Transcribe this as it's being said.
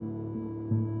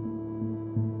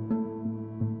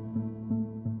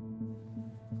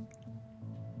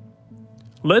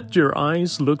Let your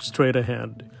eyes look straight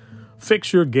ahead.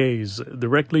 Fix your gaze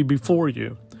directly before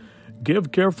you.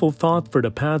 Give careful thought for the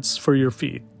paths for your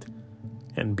feet,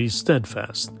 and be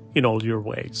steadfast in all your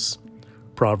ways.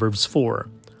 Proverbs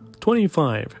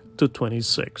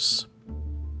 4:25-26.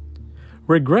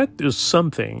 Regret is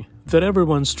something that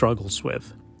everyone struggles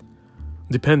with.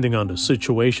 Depending on the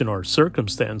situation or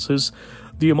circumstances,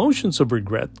 the emotions of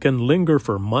regret can linger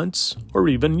for months or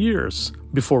even years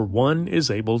before one is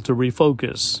able to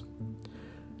refocus.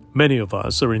 Many of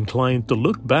us are inclined to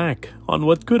look back on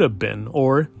what could have been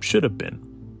or should have been.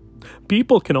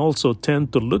 People can also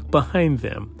tend to look behind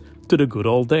them to the good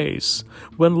old days,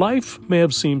 when life may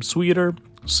have seemed sweeter,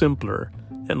 simpler,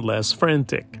 and less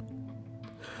frantic.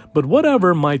 But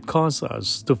whatever might cause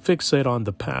us to fixate on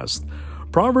the past,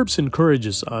 Proverbs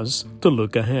encourages us to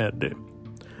look ahead.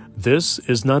 This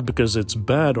is not because it's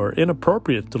bad or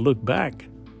inappropriate to look back.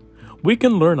 We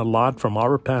can learn a lot from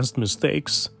our past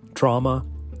mistakes, trauma,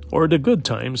 or the good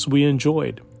times we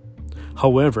enjoyed.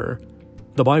 However,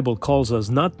 the Bible calls us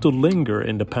not to linger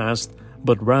in the past,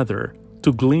 but rather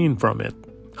to glean from it,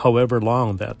 however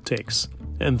long that takes,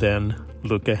 and then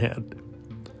look ahead.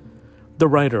 The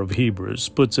writer of Hebrews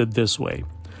puts it this way: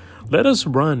 "Let us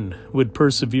run with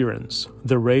perseverance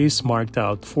the race marked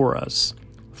out for us,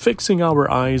 fixing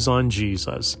our eyes on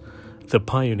Jesus, the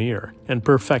pioneer and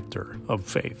perfecter of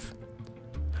faith."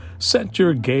 Set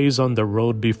your gaze on the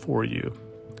road before you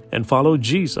and follow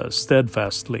Jesus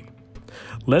steadfastly.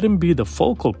 Let him be the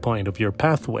focal point of your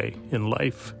pathway in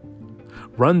life.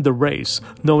 Run the race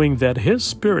knowing that his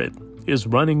Spirit is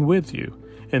running with you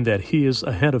and that he is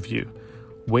ahead of you,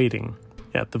 waiting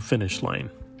at the finish line.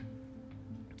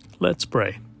 Let's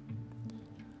pray.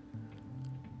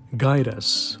 Guide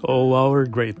us, O our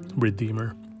great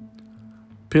Redeemer.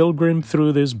 Pilgrim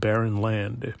through this barren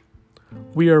land,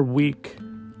 we are weak,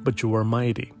 but you are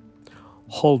mighty.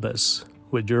 Hold us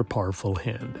with your powerful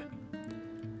hand.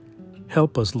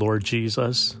 Help us, Lord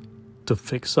Jesus, to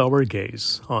fix our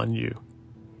gaze on you.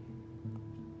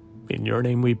 In your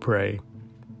name we pray.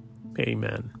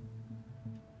 Amen.